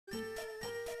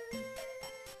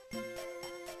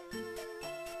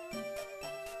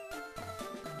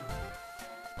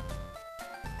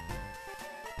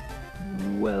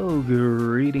Well,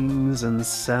 greetings and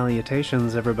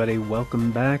salutations, everybody.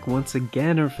 Welcome back once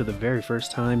again, or for the very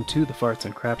first time, to the Farts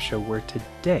and Crap Show, where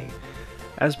today,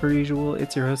 as per usual,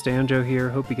 it's your host Anjo here.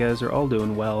 Hope you guys are all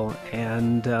doing well,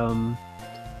 and I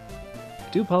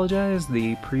do apologize.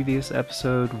 The previous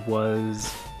episode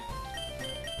was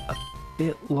a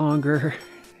bit longer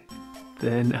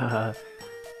than I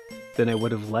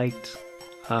would have liked.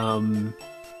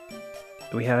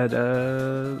 We had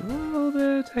a little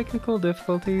bit of technical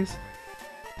difficulties.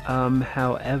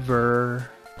 However,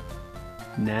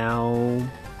 now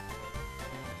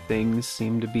things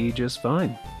seem to be just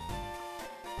fine.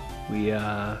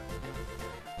 There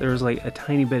was like a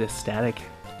tiny bit of static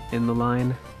in the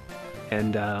line,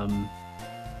 and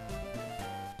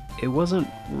it wasn't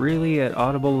really at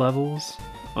audible levels,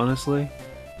 honestly.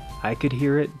 I could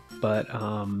hear it, but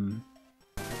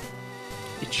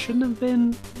it shouldn't have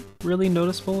been really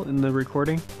noticeable in the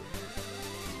recording.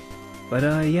 But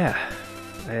yeah,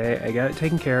 I got it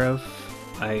taken care of.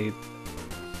 I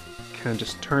kind of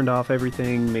just turned off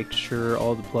everything, make sure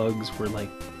all the plugs were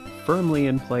like firmly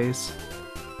in place,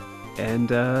 and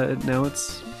now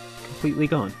it's completely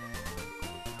gone.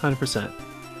 100%.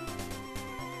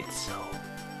 It's so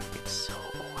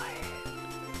quiet.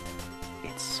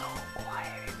 It's so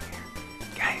quiet in here.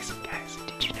 Guys,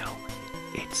 did you know?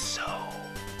 It's so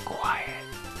quiet.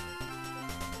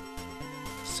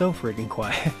 So friggin'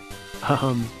 quiet.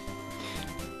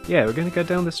 Yeah, we're gonna cut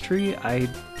down this tree. I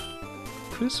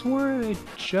could have sworn I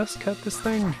just cut this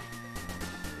thing.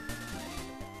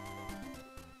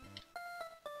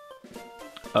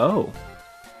 Oh.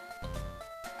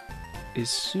 As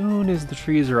soon as the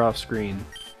trees are off screen,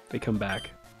 they come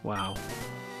back. Wow.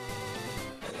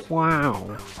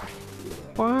 Wow.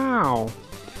 Wow.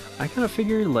 I kind of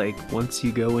figured, like, once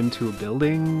you go into a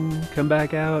building, come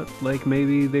back out, like,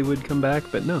 maybe they would come back,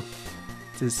 but no.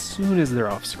 It's as soon as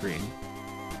they're off screen.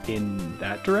 In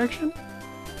that direction?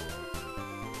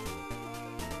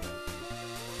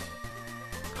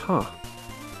 Huh.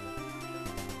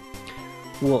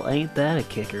 Well, ain't that a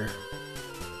kicker?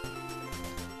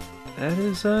 That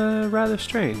is, rather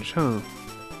strange, huh?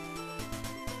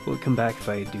 Will it come back if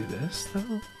I do this,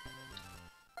 though?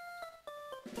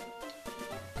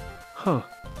 Huh.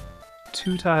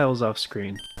 2 tiles off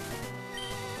screen.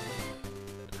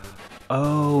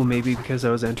 Oh, maybe because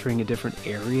I was entering a different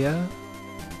area?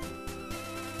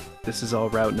 This is all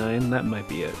Route 9? That might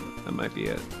be it. But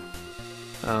yeah,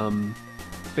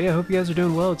 I hope you guys are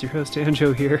doing well. It's your host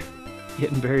Anjo here,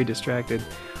 getting very distracted.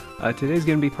 Today's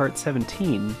gonna be part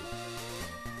 17,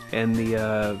 and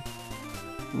the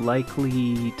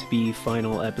likely to be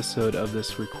final episode of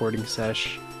this recording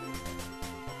sesh.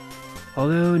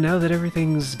 Although, now that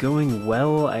everything's going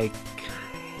well, I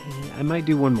might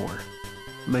do one more.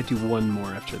 I might do one more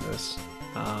after this.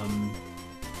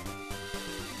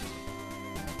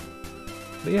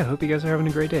 But yeah, hope you guys are having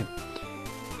a great day.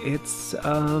 It's,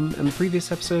 in the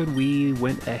previous episode, we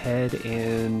went ahead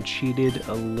and cheated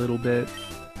a little bit,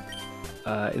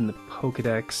 in the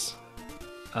Pokédex,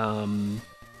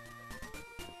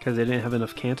 because I didn't have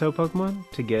enough Kanto Pokemon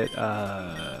to get,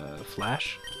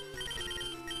 Flash.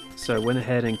 So I went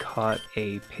ahead and caught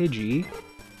a Pidgey,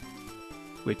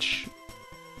 which,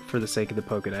 for the sake of the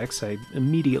Pokédex, I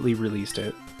immediately released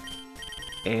it.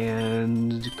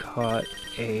 And caught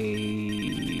a...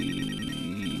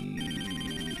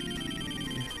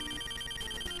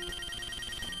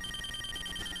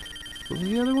 What was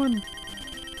the other one?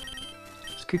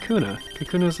 It's Kakuna.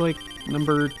 Kakuna's like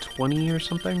number 20 or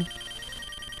something?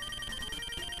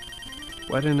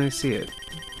 Why didn't I see it?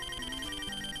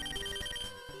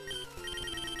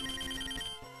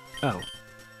 Oh,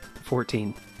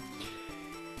 14.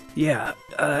 Yeah,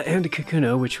 and a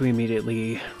Kakuna, which we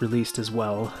immediately released as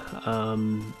well.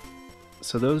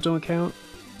 So those don't count.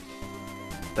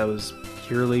 That was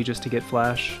purely just to get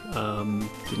Flash.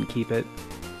 Didn't keep it.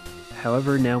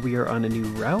 However, now we are on a new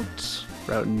route.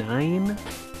 Route 9.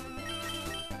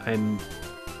 I'm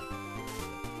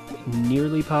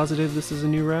nearly positive this is a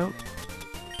new route.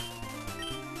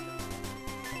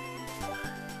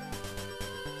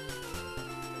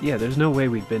 Yeah, there's no way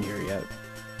we've been here yet.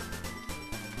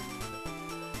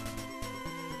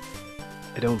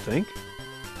 I don't think.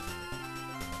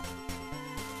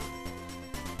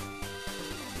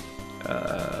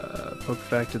 Poke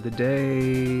fact of the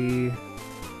day.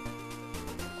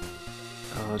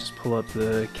 I'll just pull up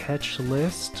the catch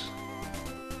list.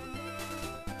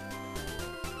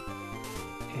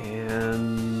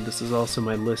 And this is also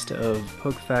my list of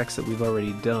poke facts that we've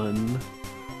already done.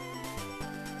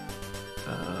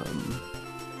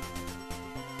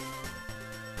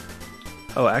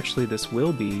 Oh, actually, this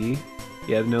will be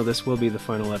Yeah, no, this will be the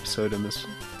final episode in this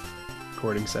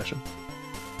recording session.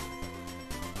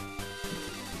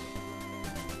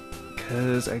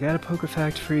 Because I got a poke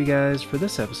fact for you guys for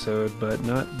this episode, but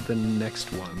not the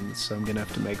next one, so I'm gonna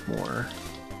have to make more.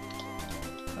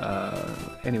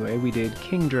 Anyway, we did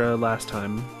Kingdra last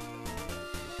time.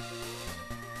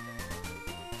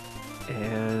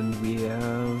 And we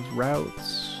have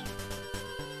routes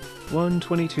 1,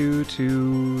 22,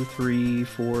 2, 3,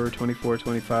 4, 24,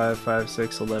 25, 5,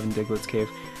 6, 11, Diglett's Cave.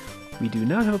 We do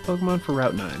not have a Pokemon for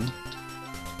Route 9.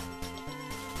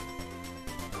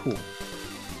 Cool.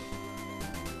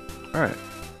 Alright.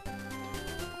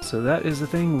 So that is the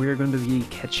thing we're going to be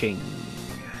catching.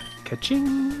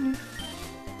 Catching!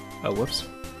 Oh, whoops.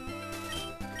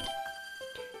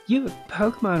 You have a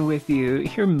Pokemon with you.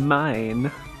 You're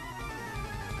mine.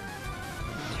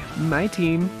 My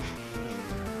team.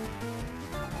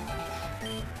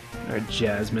 Alright,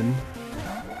 Jasmine.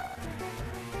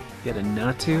 Get a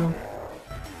not to?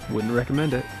 Wouldn't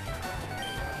recommend it.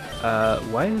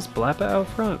 Why is Blappa out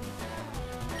front?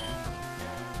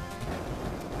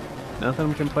 Not that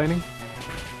I'm complaining.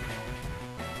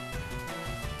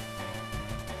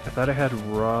 I thought I had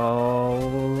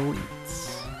Ralts.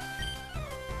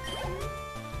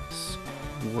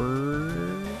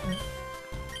 Squirt.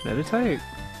 Meditite.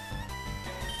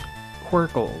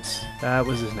 Quirkles. That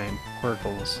was his name.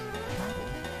 Quirkles.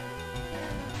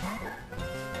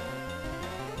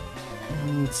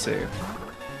 Let's see.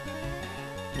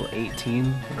 Well,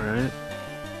 18. Alright.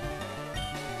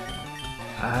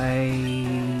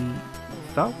 I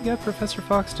thought we got Professor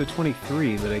Fox to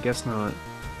 23, but I guess not.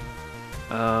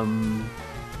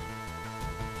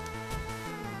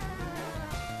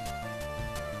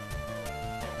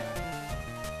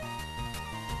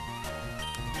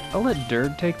 I'll let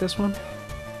Dirg take this one.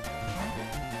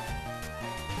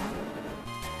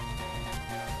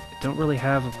 I don't really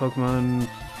have a Pokemon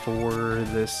for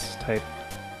this type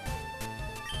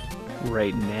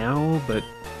right now, but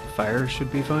Fire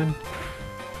should be fine.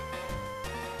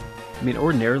 I mean,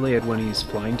 ordinarily I'd want to use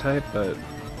Flying type, but...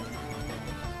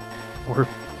 or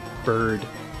Bird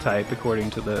type,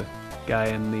 according to the guy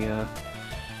in the,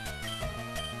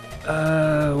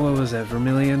 what was that,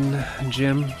 Vermilion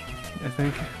Gym, I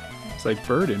think? It's like,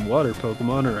 Bird and Water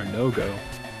Pokemon are a no-go.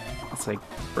 It's like,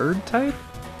 Bird type?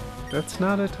 That's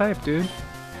not a type, dude.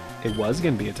 It was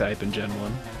gonna be a type in Gen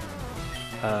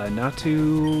 1. Not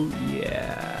too...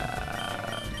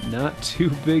 yeah... not too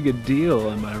big a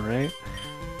deal, am I right?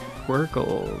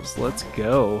 Quirkles, let's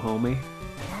go, homie.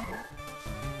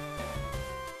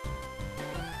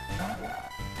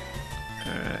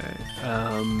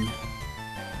 Alright,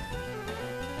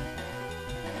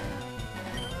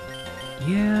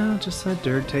 yeah, just let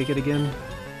Dirk take it again.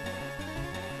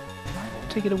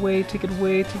 Take it away, take it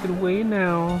away, take it away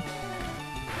now.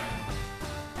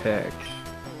 Peck.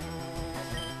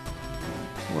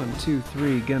 1, 2,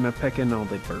 3, gonna peck in all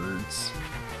the birds.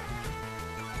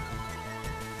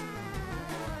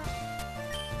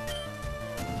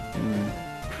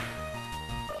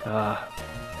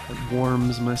 It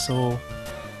warms my soul.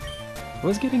 It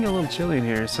was getting a little chilly in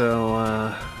here, so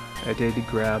I did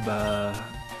grab a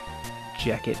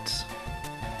jacket.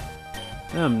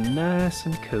 I'm nice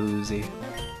and cozy.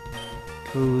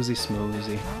 Cozy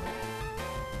smosy.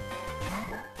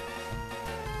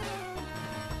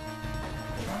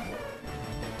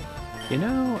 You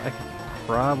know, I could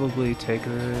probably take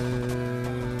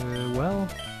a... well...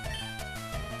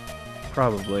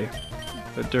 probably.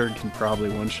 But Dirk can probably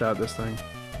one-shot this thing.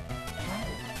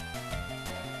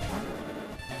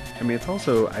 I mean, it's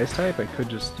also Ice-type. I could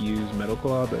just use Metal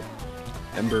Claw, but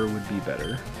Ember would be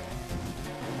better.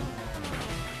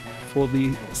 For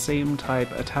the same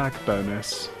type attack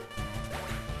bonus.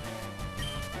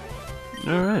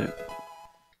 Alright.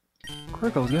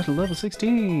 Quirkle's got to level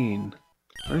 16!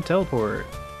 Or Teleport.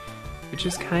 Which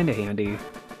is kinda handy.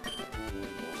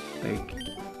 Like,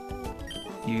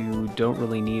 you don't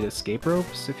really need escape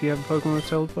ropes if you have a Pokemon with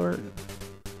Teleport.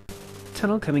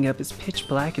 Tunnel coming up is pitch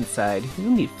black inside. You'll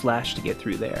need Flash to get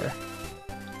through there.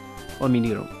 Well, I mean,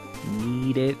 you don't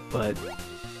need it, but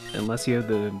unless you have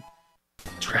the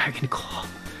Dragon Claw.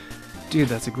 Dude,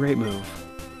 that's a great move.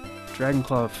 Dragon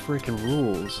Claw freaking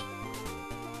rules.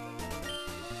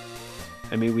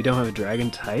 I mean, we don't have a Dragon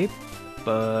type,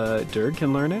 but Dirk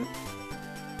can learn it.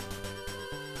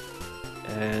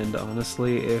 And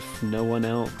honestly, if no one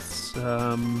else,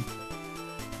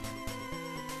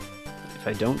 if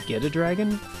I don't get a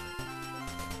dragon,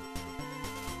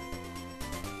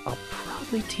 I'll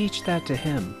probably teach that to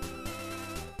him.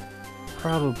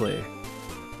 Probably.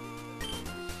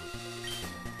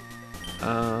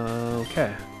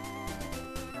 Okay.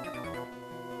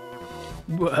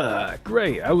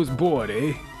 Great, I was bored,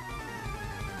 eh?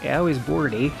 Yeah, I was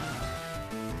bored, eh?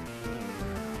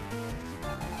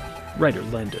 Writer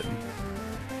London.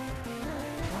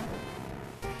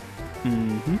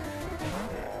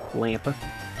 Lampa.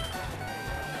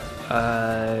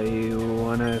 I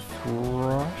wanna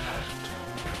thrust.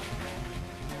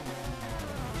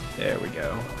 There we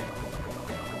go.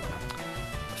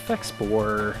 Effect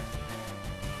Spore.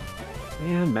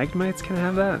 Man, Magnemite's can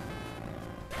have that.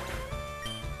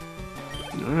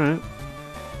 Alright.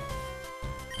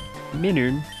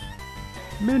 Minern.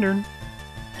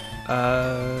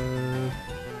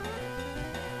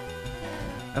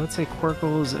 I would say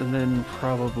Quirkles and then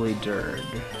probably Durg.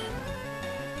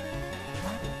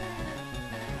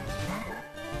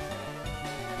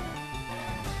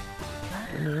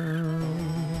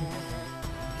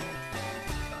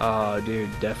 Oh,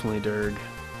 dude, definitely Durg.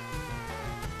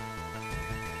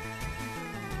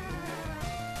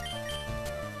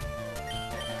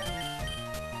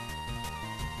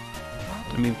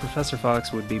 I mean, Professor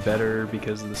Fox would be better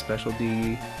because of the special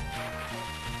D,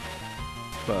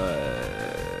 but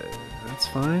that's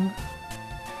fine.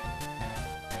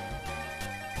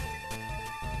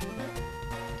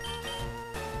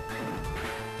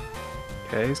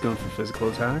 Okay, he's going for physical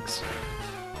attacks.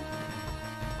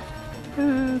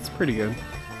 It's pretty good.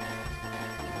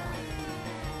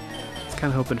 I was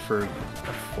kind of hoping for a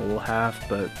full half,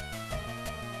 but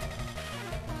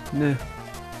nah.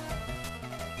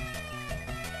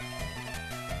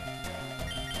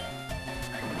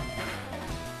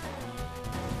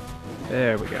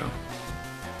 There we go.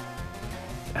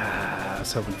 I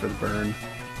was hoping for the burn.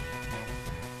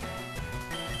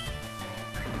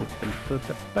 Hoping for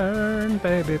the burn,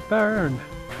 baby, burn.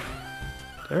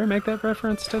 Did I ever make that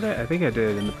reference today? I think I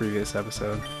did in the previous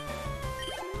episode.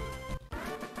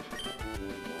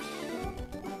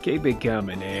 Keep it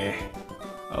coming, eh?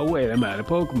 Oh wait, I'm out of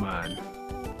Pokemon.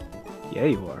 Yeah,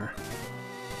 you are.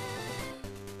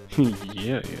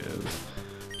 Yeah, he is.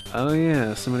 Oh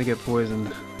yeah, somebody get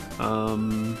poisoned.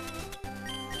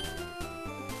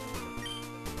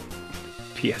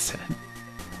 PSN.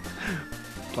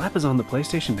 Blap is on the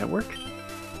PlayStation Network?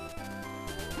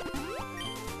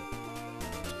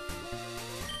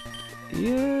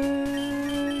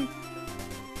 Yeah.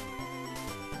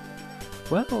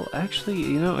 Well, actually,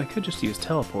 you know, I could just use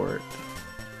teleport.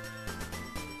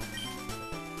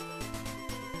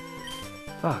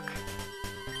 Fuck.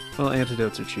 Well,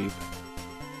 antidotes are cheap.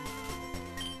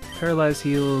 Paralyzed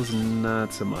heals,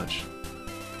 not so much.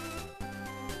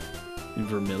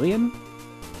 Vermilion?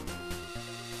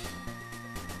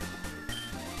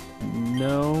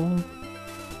 No.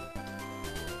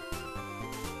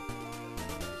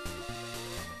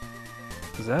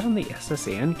 Is that on the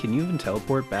SSN? Can you even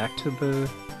teleport back to the...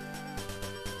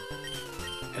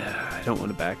 I don't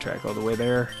want to backtrack all the way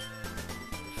there.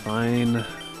 Fine. I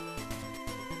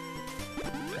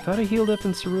thought I healed up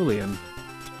in Cerulean.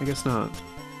 I guess not.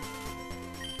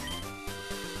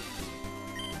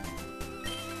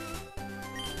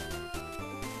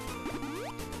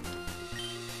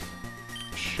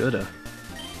 Shoulda.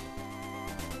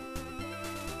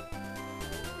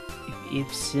 If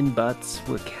ifs and buts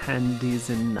were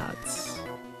candies and nuts.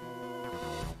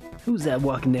 Who's that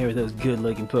walking there with those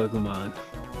good-looking Pokemon?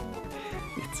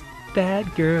 It's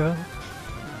that girl.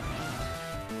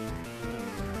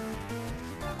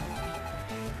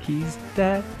 He's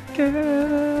that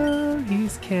girl.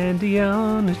 He's candy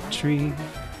on a tree.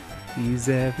 He's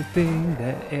everything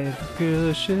that every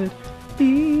girl should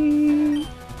be.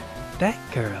 That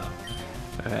girl.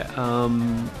 Alright,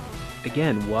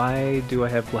 again, why do I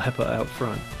have Blappa out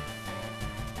front?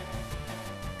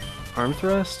 Arm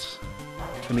thrust?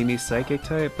 I mean, he's psychic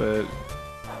type, but...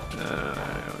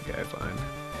 okay, fine.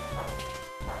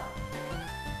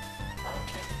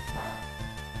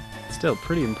 Still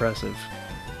pretty impressive.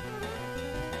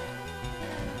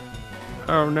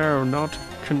 Oh no, not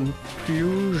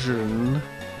confusion.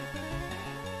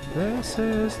 This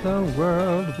is the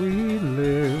world we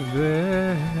live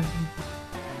in.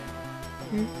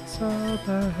 It's all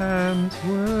the hands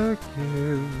were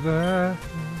given.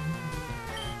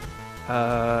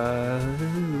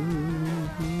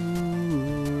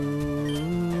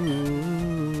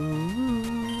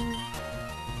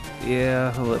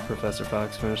 Yeah, I'll let Professor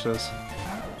Fox finish this.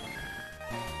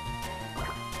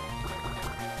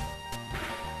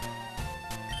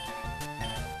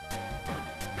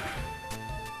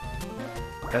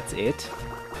 That's it?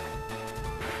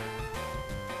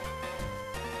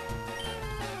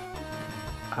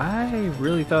 I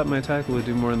really thought my tackle would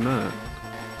do more than that.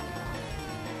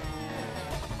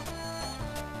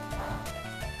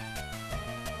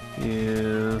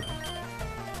 Yeah.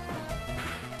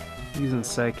 using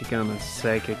Psychic on a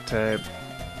Psychic type.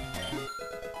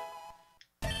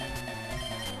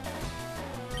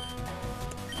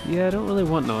 Yeah, I don't really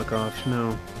want knockoff,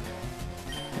 no.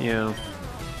 Yeah.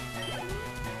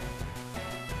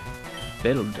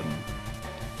 Beldum.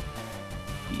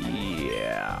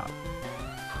 Yeah.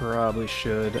 Probably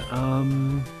should. Let's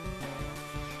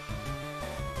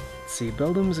see,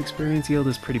 Beldum's experience yield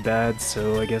is pretty bad,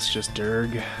 so I guess just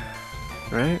Durg.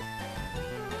 Right?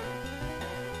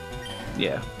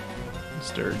 Yeah.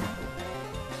 It's Durg.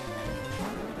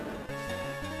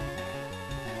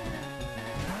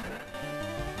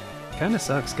 Kinda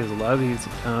sucks because a lot of these.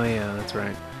 Oh, yeah, that's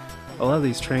right. A lot of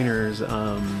these trainers,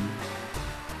 are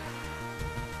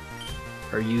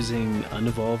using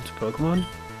unevolved Pokemon.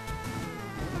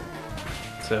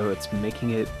 So it's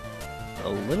making it a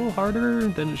little harder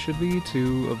than it should be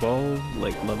to evolve,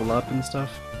 like level up and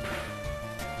stuff.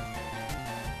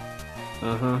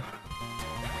 Uh-huh.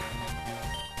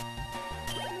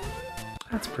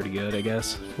 That's pretty good, I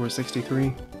guess.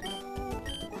 463.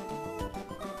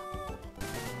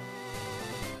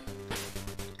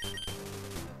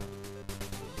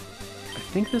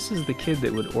 I think this is the kid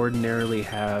that would ordinarily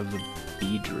have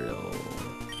Beedrill.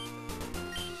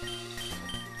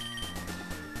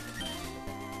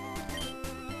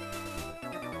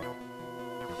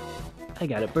 I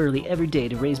got up early every day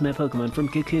to raise my Pokemon from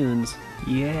cocoons.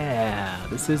 Yeah,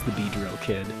 this is the Beedrill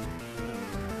kid.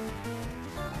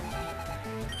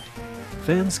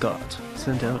 Van Scott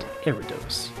sent out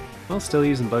Eridos, while still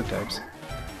using bug types.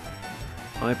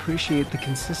 I appreciate the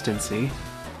consistency.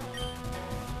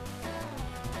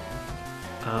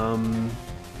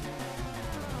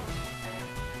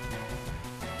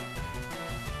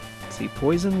 See,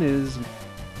 poison is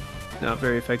not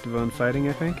very effective on fighting,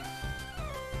 I think.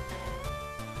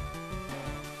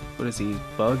 What is he?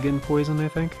 Bug and poison, I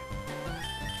think?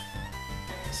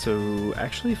 So,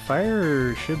 actually,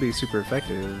 fire should be super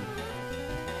effective,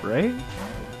 right?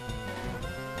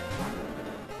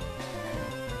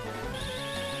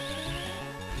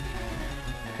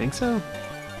 I think so.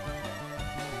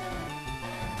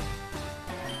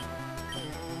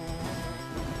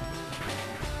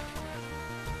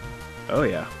 Oh,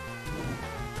 yeah.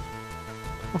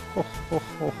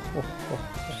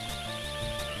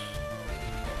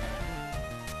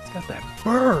 It's got that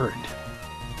bird!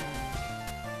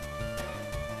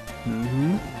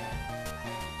 Mm-hmm.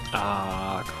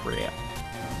 Ah, crap.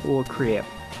 Oh, crap.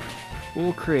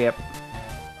 Oh, crap.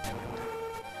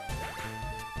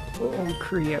 Oh,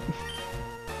 crap.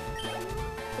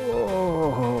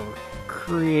 Oh,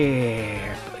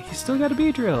 crap. He's still got a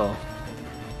Beedrill.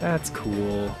 That's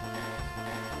cool.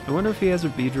 I wonder if he has a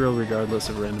Beedrill regardless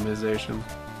of randomization.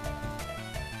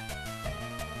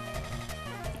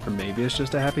 Or maybe it's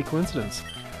just a happy coincidence.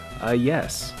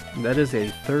 Yes, that is a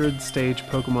third stage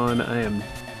Pokemon. I am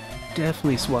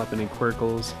definitely swapping in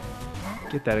Quirkles.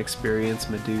 Get that experience,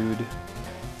 my dude.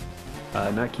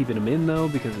 Not keeping him in though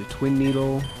because of Twin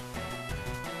Needle.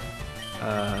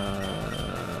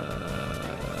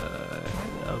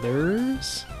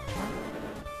 Others?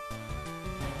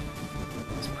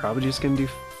 It's probably just gonna do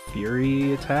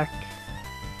Fury Attack.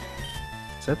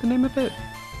 Is that the name of it?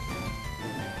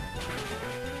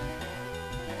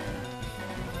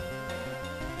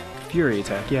 Fury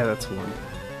Attack, yeah, that's one.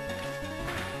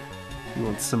 You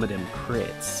want some of them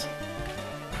crits.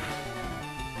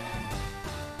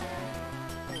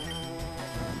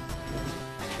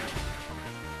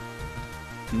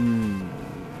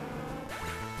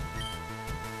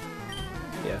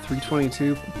 Yeah,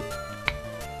 322.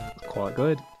 Let's call it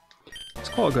good. Let's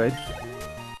call it good.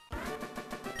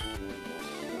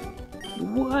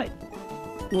 What?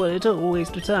 What a total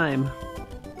waste of time.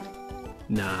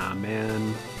 Nah,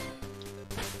 man.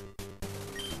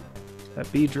 That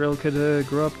Beedrill could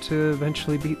grow up to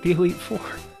eventually beat the Elite Four.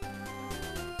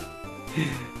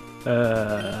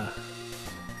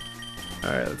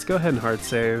 Alright, let's go ahead and hard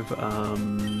save.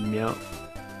 Yep.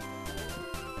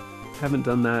 Haven't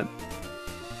done that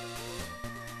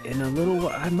in a little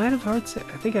while. I might have hard saved.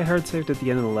 I think I hard saved at the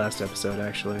end of the last episode,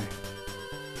 actually.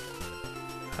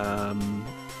 But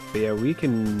yeah, we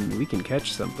can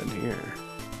catch something here.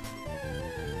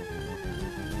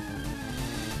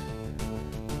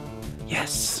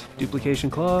 Yes! Duplication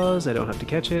clause, I don't have to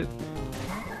catch it.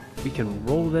 We can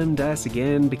roll them dice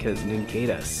again because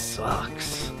Nincada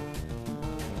sucks.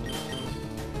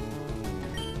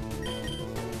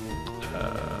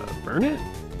 Burn it?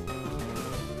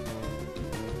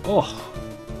 Oh!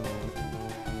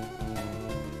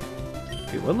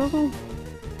 Wait, what level?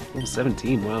 Level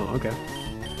 17, wow, okay.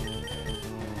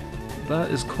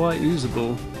 That is quite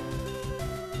usable.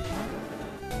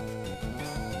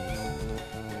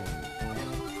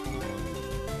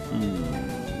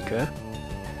 Okay.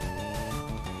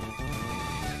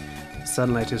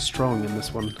 Sunlight is strong in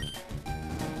this one.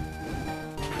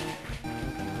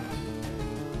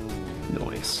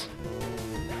 Nice.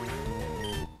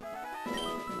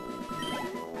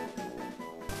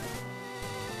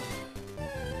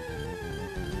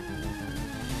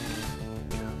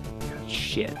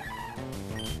 Shit.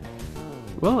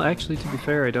 Well, actually, to be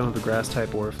fair, I don't have a grass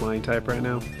type or a flying type right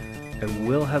now. I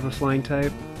will have a flying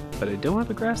type, but I don't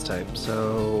have a grass type,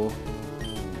 so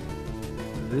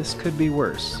this could be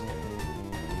worse.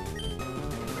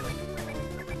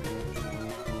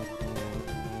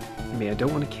 I mean, I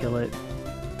don't want to kill it.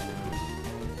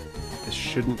 This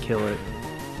shouldn't kill it.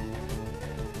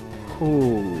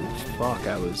 Oh, fuck,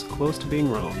 I was close to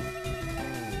being wrong.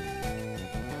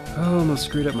 Oh, almost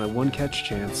screwed up my one catch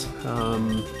chance.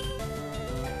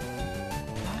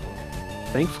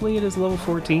 Thankfully it is level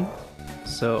 14,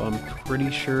 so I'm pretty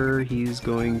sure he's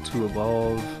going to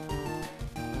evolve.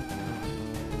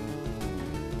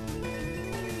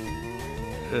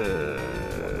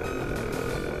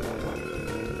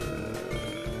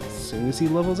 As soon as he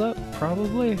levels up,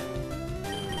 probably.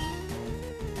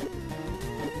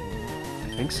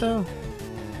 I think so.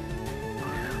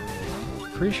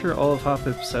 Pretty sure all of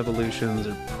Hoppip's evolutions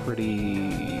are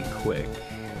pretty quick.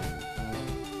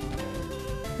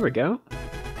 There we go.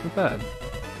 Not bad.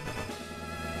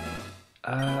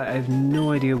 I have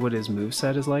no idea what his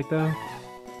moveset is like, though.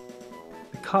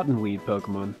 The Cottonweed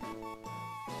Pokemon.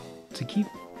 To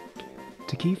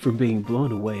keep from being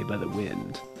blown away by the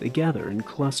wind, they gather in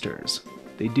clusters.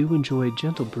 They do enjoy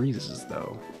gentle breezes,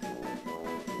 though.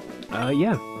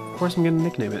 Yeah, of course I'm gonna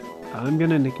nickname it. I'm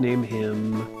gonna nickname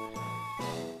him...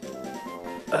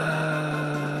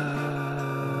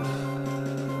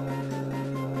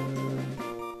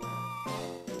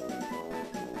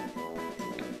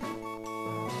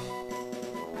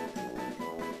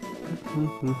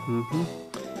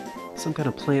 some kind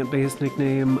of plant-based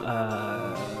nickname.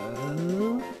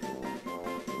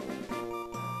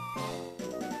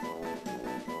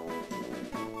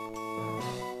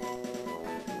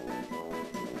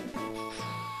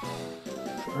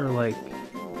 Or like,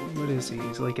 what is he?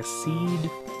 He's like a seed.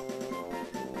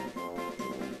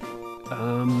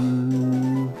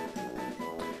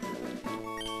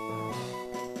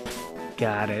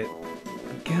 Got it.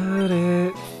 Got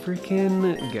it.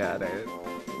 Freaking got it.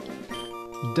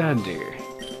 Dandy.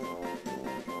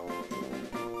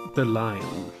 The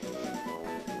lion.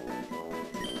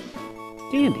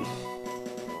 Dandy.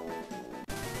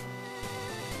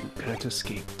 You can't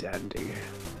escape Dandy.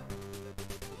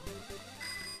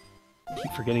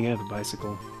 Keep forgetting I have a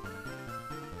bicycle.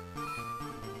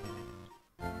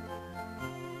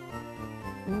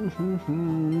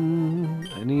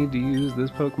 I need to use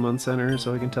this Pokemon Center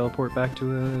so I can teleport back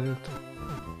to it.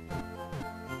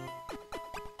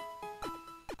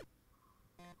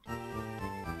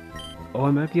 Oh,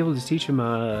 I might be able to teach him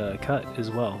a cut as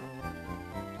well.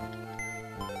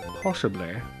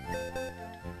 Possibly.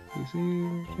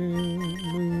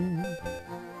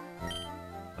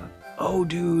 Oh,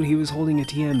 dude, he was holding a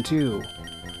TM too.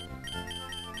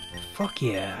 Fuck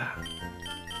yeah.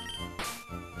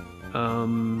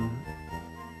 I'm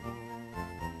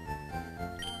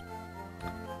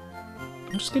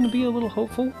just gonna be a little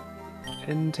hopeful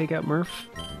and take out Murph.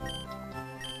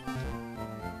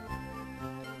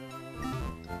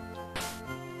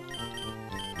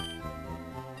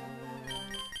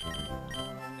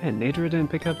 And Nadra didn't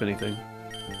pick up anything.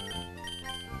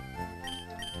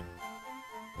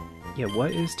 Yeah,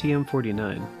 what is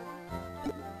TM49?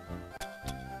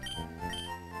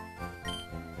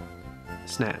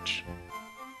 Snatch.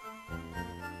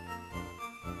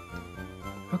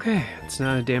 Okay, it's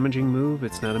not a damaging move,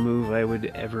 it's not a move I would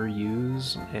ever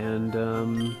use, and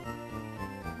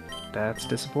that's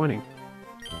disappointing.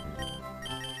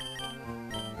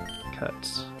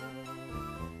 Cuts.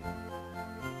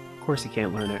 Of course he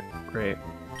can't learn it. Great.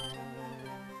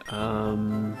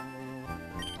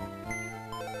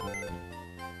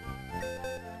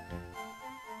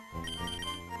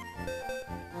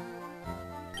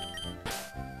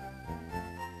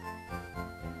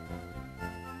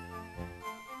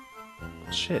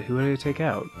 Shit, who did I take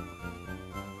out?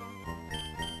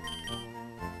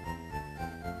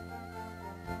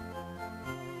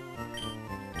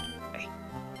 I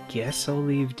guess I'll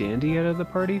leave Dandy out of the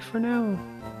party for now.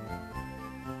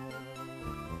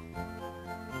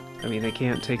 I mean, I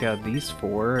can't take out these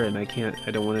four, and I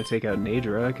don't want to take out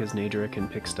Nadra, because Nadra can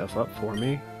pick stuff up for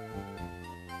me.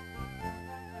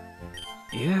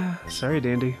 Yeah, sorry,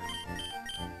 Dandy.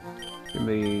 Gonna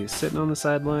be sitting on the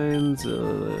sidelines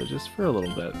just for a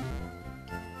little bit.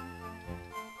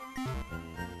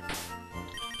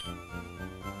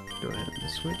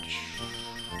 Switch.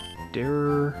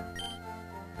 Dare.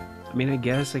 I mean, I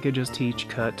guess I could just teach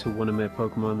Cut to one of my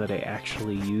Pokemon that I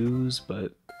actually use,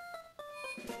 but...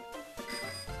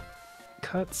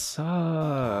 Cut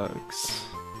sucks.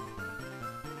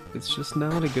 It's just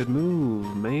not a good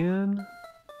move, man.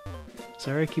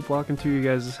 Sorry I keep walking through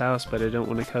your guys' house, but I don't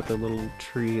want to cut the little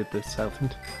tree at the south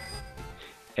end.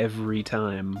 Every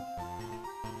time.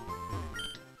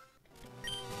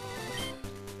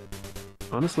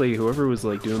 Honestly, whoever was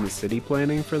like doing the city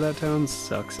planning for that town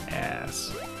sucks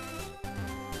ass.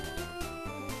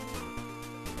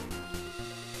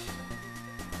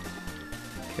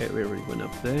 Okay, we already went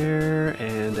up there,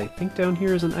 and I think down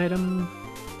here is an item.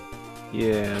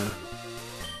 Yeah.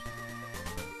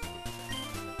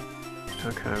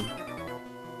 Okay.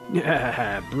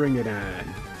 Yeah, bring it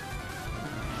on.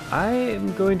 I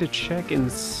am going to check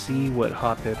and see what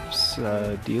Hoppip's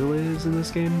deal is in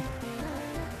this game.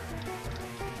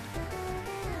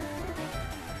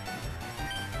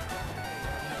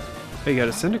 Oh, you got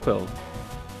a Cyndaquil.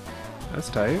 That's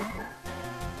tight.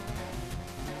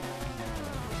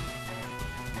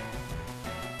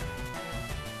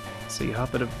 So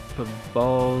Hoppip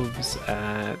evolves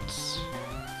at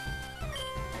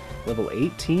level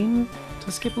 18 to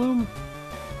Skiploom?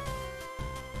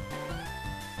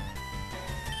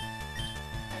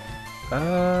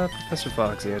 Professor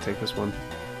Fox, yeah, take this one.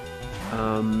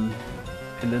 And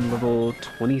then level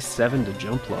 27 to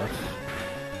Jumpluff.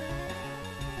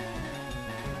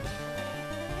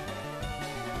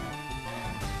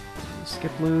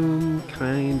 Skiploom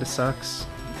kinda sucks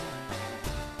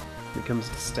when it comes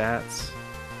to stats.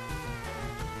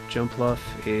 Jumpluff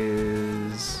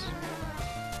is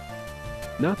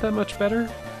not that much better,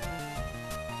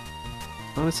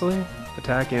 honestly.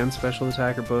 Attack and special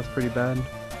attack are both pretty bad.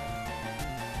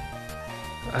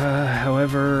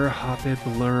 However, Hoppip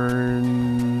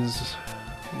learns...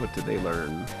 What did they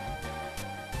learn?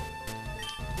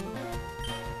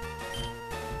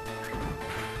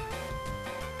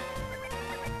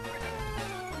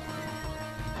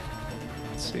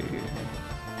 Let's see.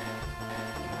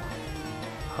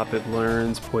 Hoppip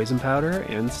learns Poison Powder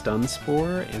and Stun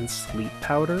Spore and Sleep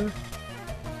Powder,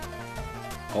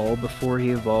 all before he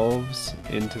evolves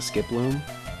into Skiploom.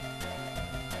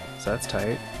 So that's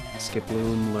tight.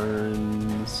 Skiploom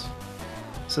learns...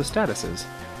 So statuses.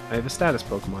 I have a status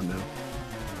Pokemon now.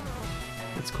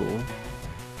 That's cool.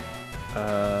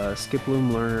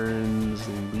 Skiploom learns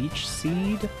Leech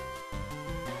Seed.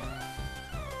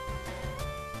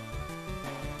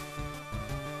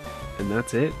 And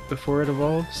that's it before it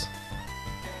evolves.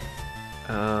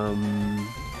 And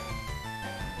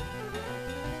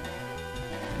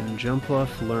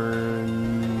Jumpluff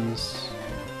learns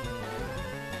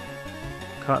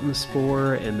Cotton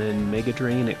Spore and then Mega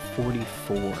Drain at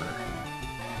 44.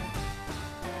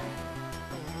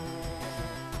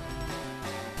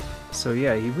 So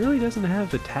yeah, he really doesn't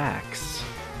have attacks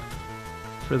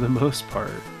for the most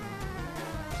part.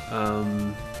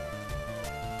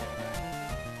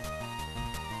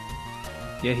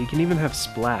 Yeah, he can even have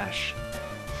Splash.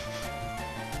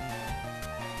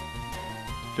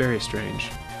 Very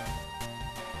strange.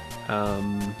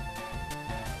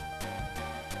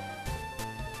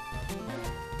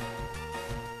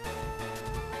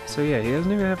 So yeah, he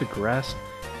doesn't even have a grass.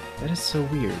 That is so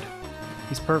weird.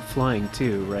 He's part flying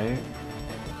too, right?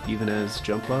 Even as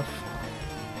Jumpluff?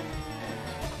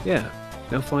 Yeah,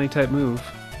 no flying type move.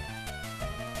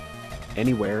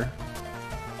 Anywhere.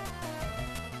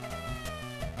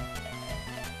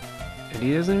 And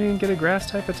he doesn't even get a grass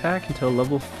type attack until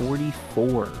level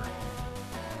 44.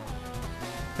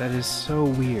 That is so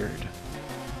weird.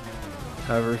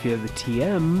 However, if you have the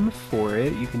TM for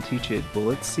it, you can teach it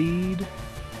Bullet Seed,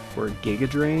 or Giga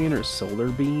Drain, or Solar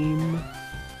Beam,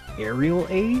 Aerial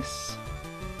Ace.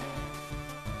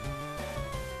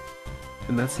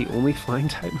 And that's the only flying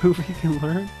type move he can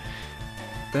learn?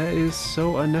 That is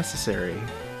so unnecessary.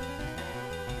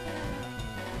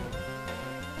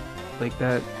 Like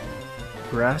that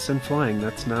grass and flying,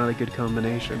 that's not a good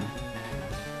combination.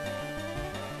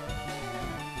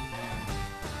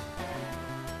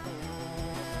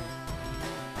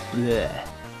 Blech.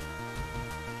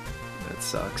 That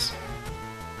sucks.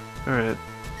 Alright.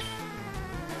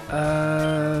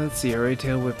 Let's see, I already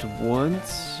tail whipped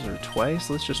once or twice.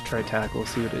 Let's just try tackle,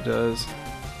 see what it does.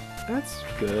 That's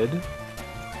good.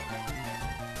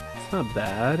 It's not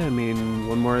bad. I mean,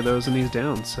 one more of those and he's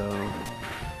down, so...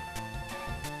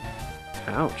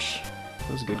 Ouch.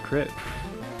 That was a good crit.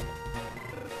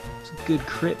 It's a good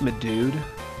crit, my dude.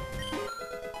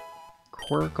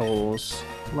 Quirkles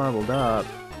leveled up.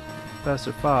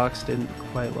 Professor Fox didn't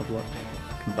quite level up.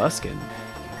 Combuskin.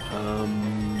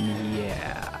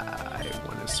 Yeah, I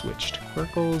want to switch to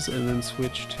Quirkles and then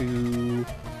switch to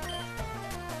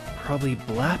probably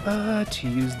Blappa to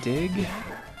use Dig.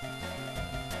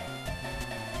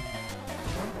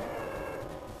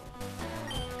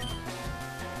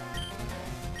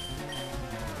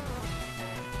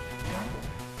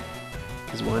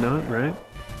 Because why not, right?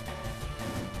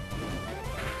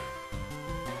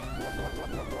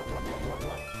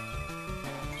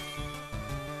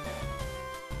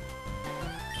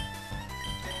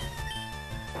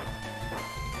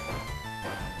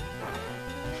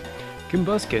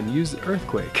 Combuskin, use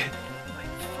Earthquake.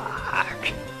 Like,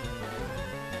 fuck.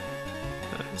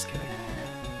 No, just kidding.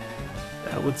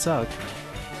 That would suck.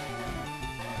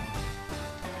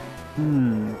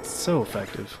 So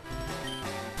effective.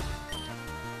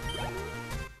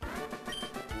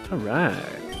 Alright.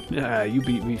 Ah, you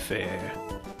beat me fair.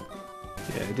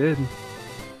 Yeah, I did.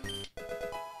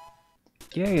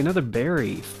 Yay, another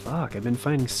berry. Fuck, I've been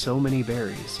finding so many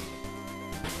berries.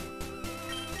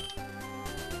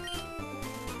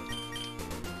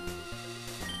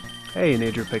 Hey,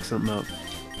 Nature picked something up.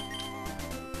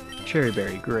 Cherry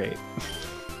berry, great.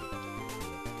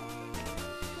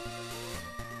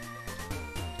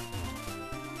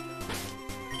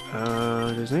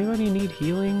 Does anybody need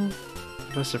healing?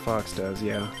 Mr. Fox does,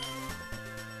 yeah.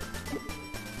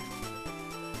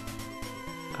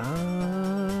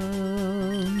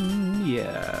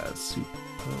 Yeah,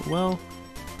 well,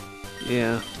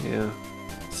 yeah.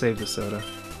 Save the soda.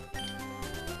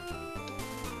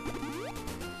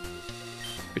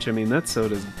 Which, I mean, that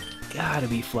soda's gotta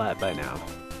be flat by now.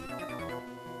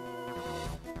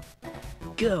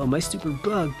 Go, my super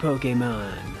bug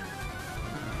Pokemon!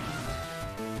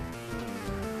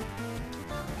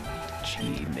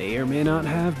 He may or may not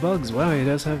have bugs. Wow, he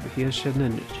has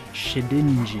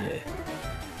Shedinja,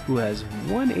 who has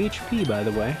 1 HP, by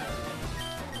the way.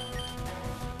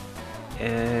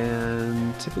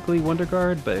 And typically Wonder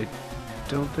Guard, but I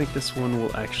don't think this one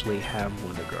will actually have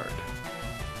Wonder Guard.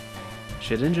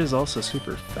 Shedinja is also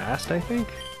super fast, I think.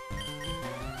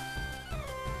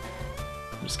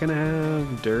 I'm just gonna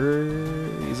have Dur.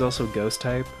 He's also Ghost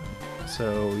type,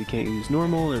 so you can't use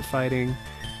normal or fighting.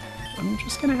 I'm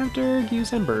just gonna have Durg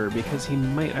use Ember because he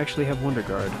might actually have Wonder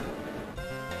Guard.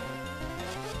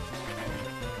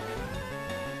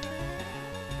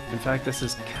 In fact, this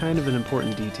is kind of an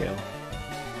important detail.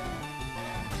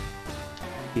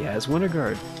 He has Wonder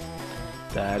Guard.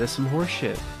 That is some horse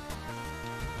shit.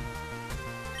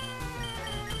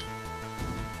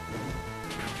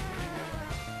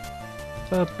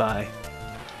 Bye-bye.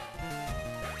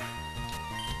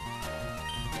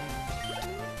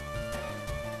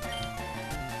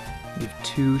 You have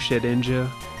 2 Shedinja.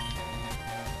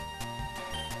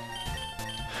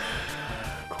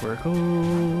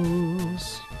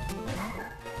 Quirkles.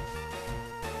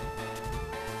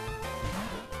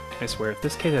 I swear, if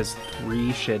this kid has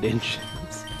 3 Shedinjas...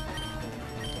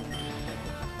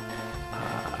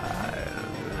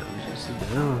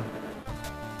 No.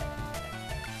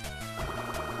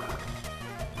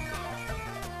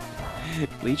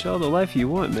 Leech all the life you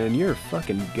want, man. You're a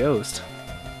fucking ghost.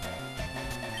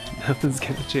 Nothing's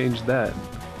gonna change that.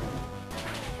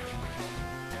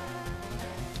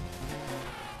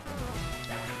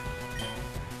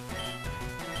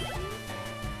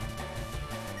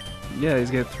 Yeah,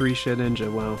 he's got 3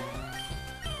 Shedinja, wow.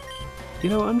 You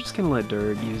know, I'm just gonna let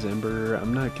Durg use Ember.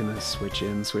 I'm not gonna switch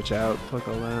in, switch out, fuck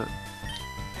all that.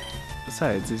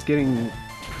 Besides, he's getting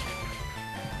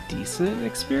decent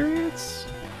experience?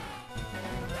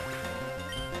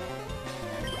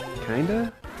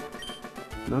 Kinda?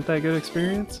 Not that good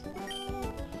experience?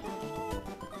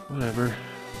 Whatever.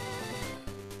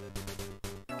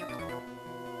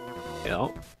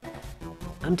 Yep.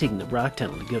 I'm taking the rock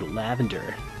tunnel to go to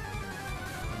Lavender.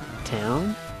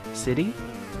 Town? City?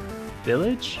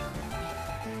 Village?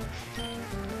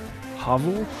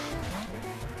 Hovel?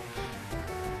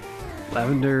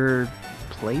 Lavender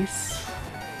Place?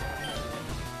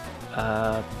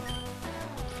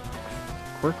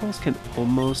 Quirkles can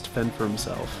almost fend for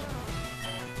himself.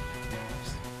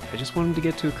 I just want him to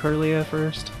get to Curlia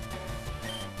first.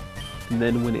 And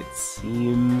then when it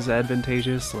seems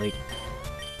advantageous, like,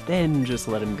 then just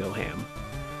let him go ham.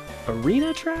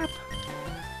 Arena Trap?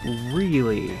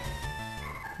 Really?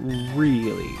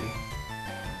 Really?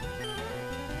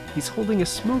 He's holding a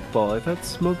Smoke Ball. I thought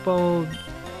Smoke Ball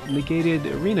negated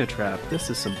Arena Trap. This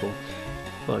is simple.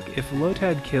 Look, if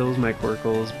Lotad kills my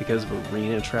Quirkles because of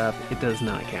Arena Trap, it does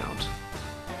not count.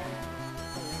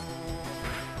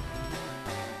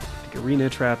 Like, Arena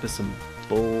Trap is some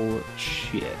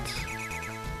bullshit.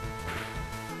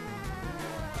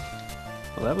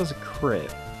 Well, that was a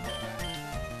crit.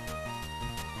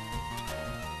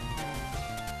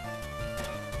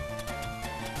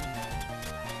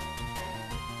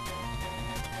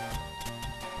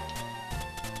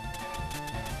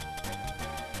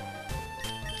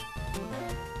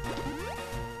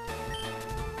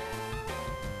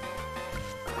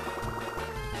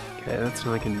 Okay, that's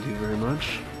not going to do very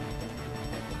much.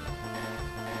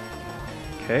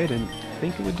 Okay, didn't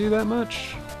think it would do that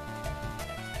much.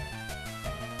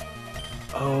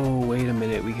 Oh, wait a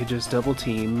minute, we could just double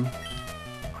team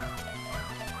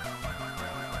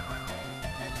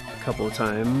a couple of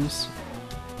times.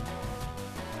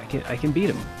 I can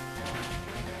beat him.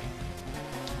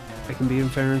 I can beat him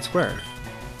fair and square.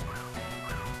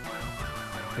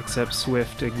 Except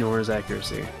Swift ignores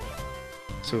accuracy.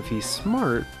 So if he's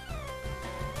smart,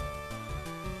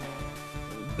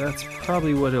 that's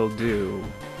probably what he'll do.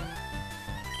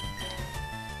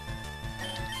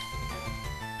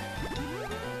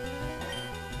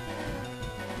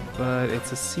 But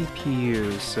it's a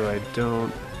CPU, so I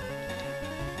don't...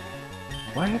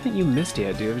 Why haven't you missed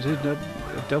yet, dude? I did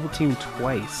a double team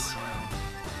twice.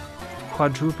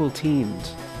 Quadruple teamed.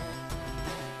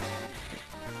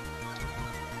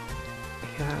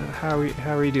 How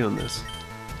are you doing this?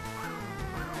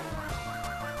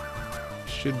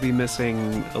 Should be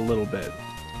missing a little bit.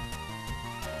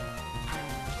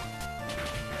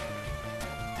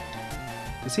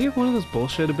 Does he have one of those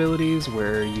bullshit abilities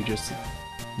where you just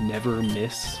never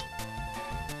miss?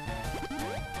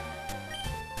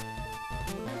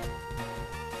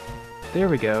 There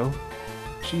we go.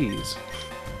 Jeez.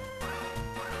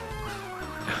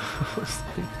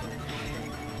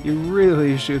 You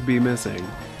really should be missing.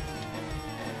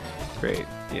 Great.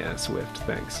 Yeah, Swift,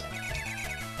 thanks.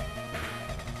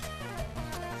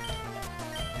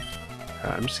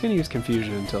 I'm just gonna use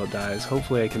Confusion until it dies.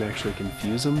 Hopefully I can actually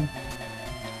confuse him.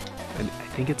 And I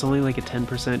think it's only like a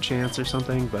 10% chance or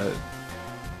something, but...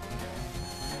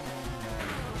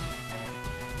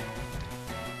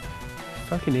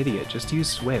 Fucking idiot, just use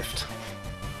Swift.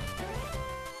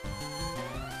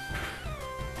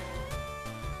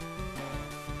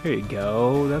 There you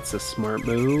go, that's a smart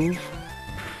move.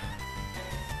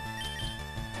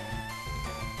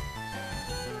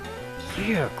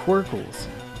 Yeah, Quirkles.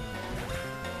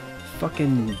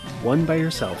 Fucking won by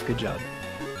yourself, good job.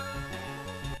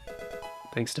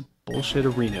 Thanks to bullshit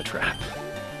arena trap.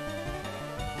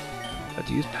 Had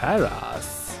to use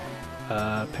Paras.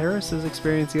 Paras'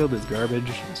 experience yield is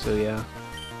garbage, so yeah.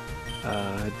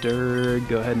 Durg,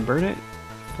 go ahead and burn it.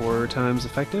 4 times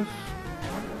effective.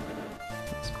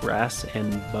 It's grass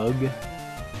and bug.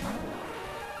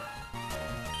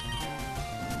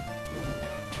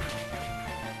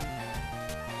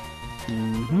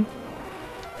 Mm-hmm.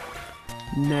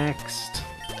 Next.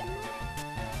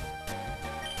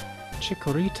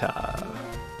 Chikorita.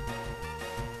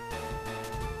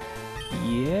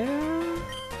 Yeah?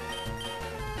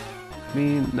 I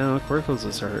mean, no, Quirkles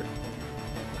is hurt.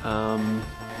 I'll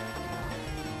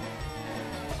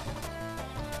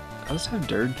just have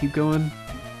Durg keep going.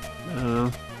 I don't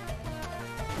know.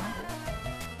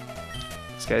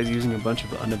 This guy's using a bunch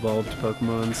of unevolved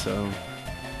Pokemon, so...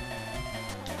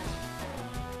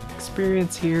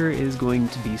 experience here is going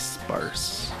to be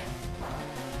sparse.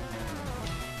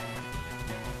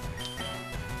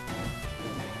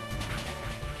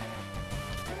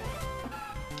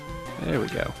 There we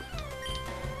go.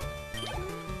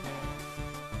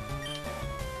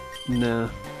 Nah.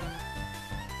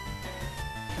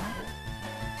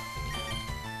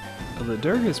 Well, the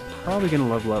Durg is probably going to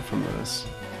level up from this.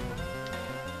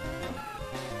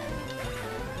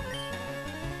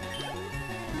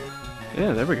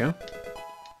 Yeah, there we go.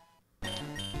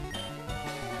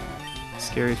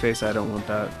 Scary face, I don't want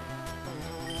that.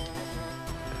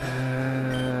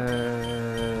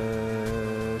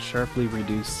 Sharply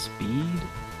reduce speed?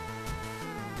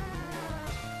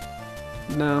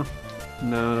 No.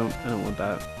 No, I don't want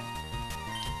that.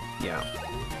 Yeah.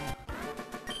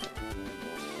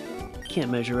 Can't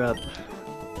measure up.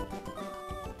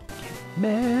 Can't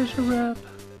measure up.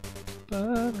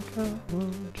 But I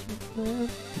won't let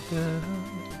you down.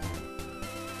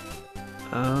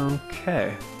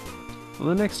 Okay. Well,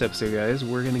 the next episode, guys,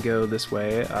 we're gonna go this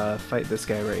way, fight this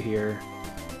guy right here,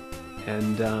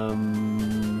 and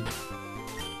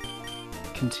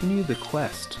continue the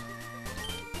quest.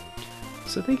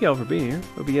 So thank you all for being here.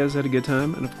 Hope you guys had a good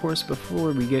time. And of course,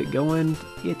 before we get going,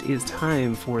 it is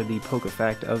time for the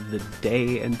Pokefact of the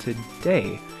day. And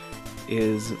today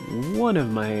is one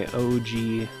of my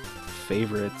OG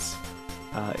favorites.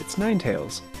 It's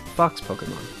Ninetales, Fox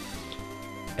Pokemon.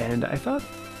 And I thought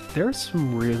there are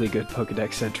some really good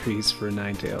Pokedex entries for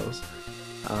Ninetales,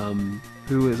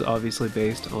 who is obviously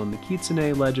based on the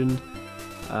Kitsune legend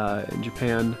in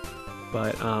Japan.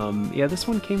 But yeah, this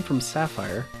one came from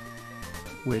Sapphire,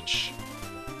 which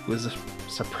was a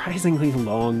surprisingly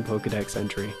long Pokedex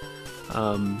entry.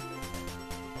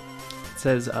 It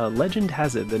says, legend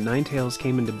has it that Ninetales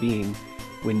came into being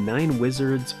when 9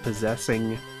 wizards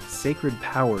possessing sacred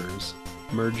powers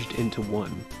merged into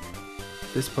one.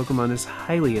 This Pokemon is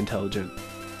highly intelligent.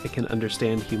 It can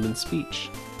understand human speech.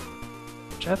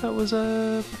 Which I thought was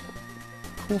a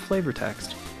cool flavor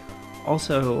text.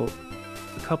 Also,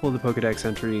 a couple of the Pokedex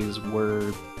entries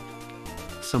were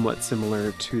somewhat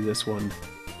similar to this one.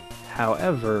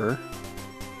 However,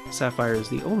 Sapphire is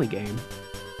the only game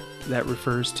that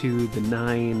refers to the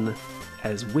 9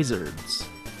 as wizards.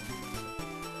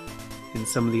 In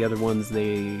some of the other ones,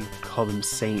 they call them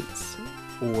saints,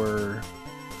 or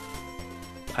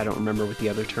I don't remember what the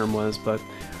other term was, but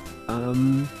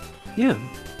yeah,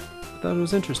 I thought it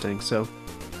was interesting, so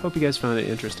hope you guys found it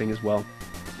interesting as well.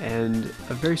 And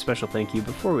a very special thank you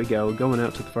before we go, going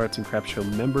out to the Farts and Crap Show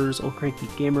members, Old Cranky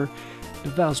Gamer,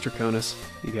 and Val's Draconis.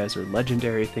 You guys are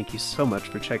legendary. Thank you so much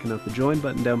for checking out the join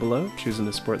button down below, choosing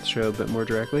to support the show a bit more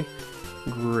directly.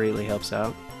 Greatly helps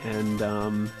out. And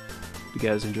if you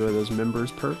guys enjoy those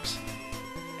members perks.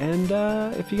 And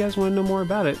if you guys want to know more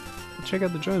about it, check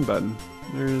out the join button.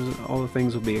 There's all the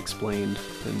things will be explained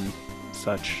and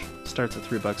such. Starts at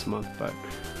 $3 a month, but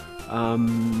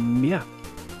yeah.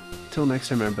 Till next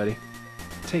time, everybody.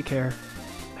 Take care.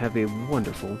 Have a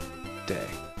wonderful day.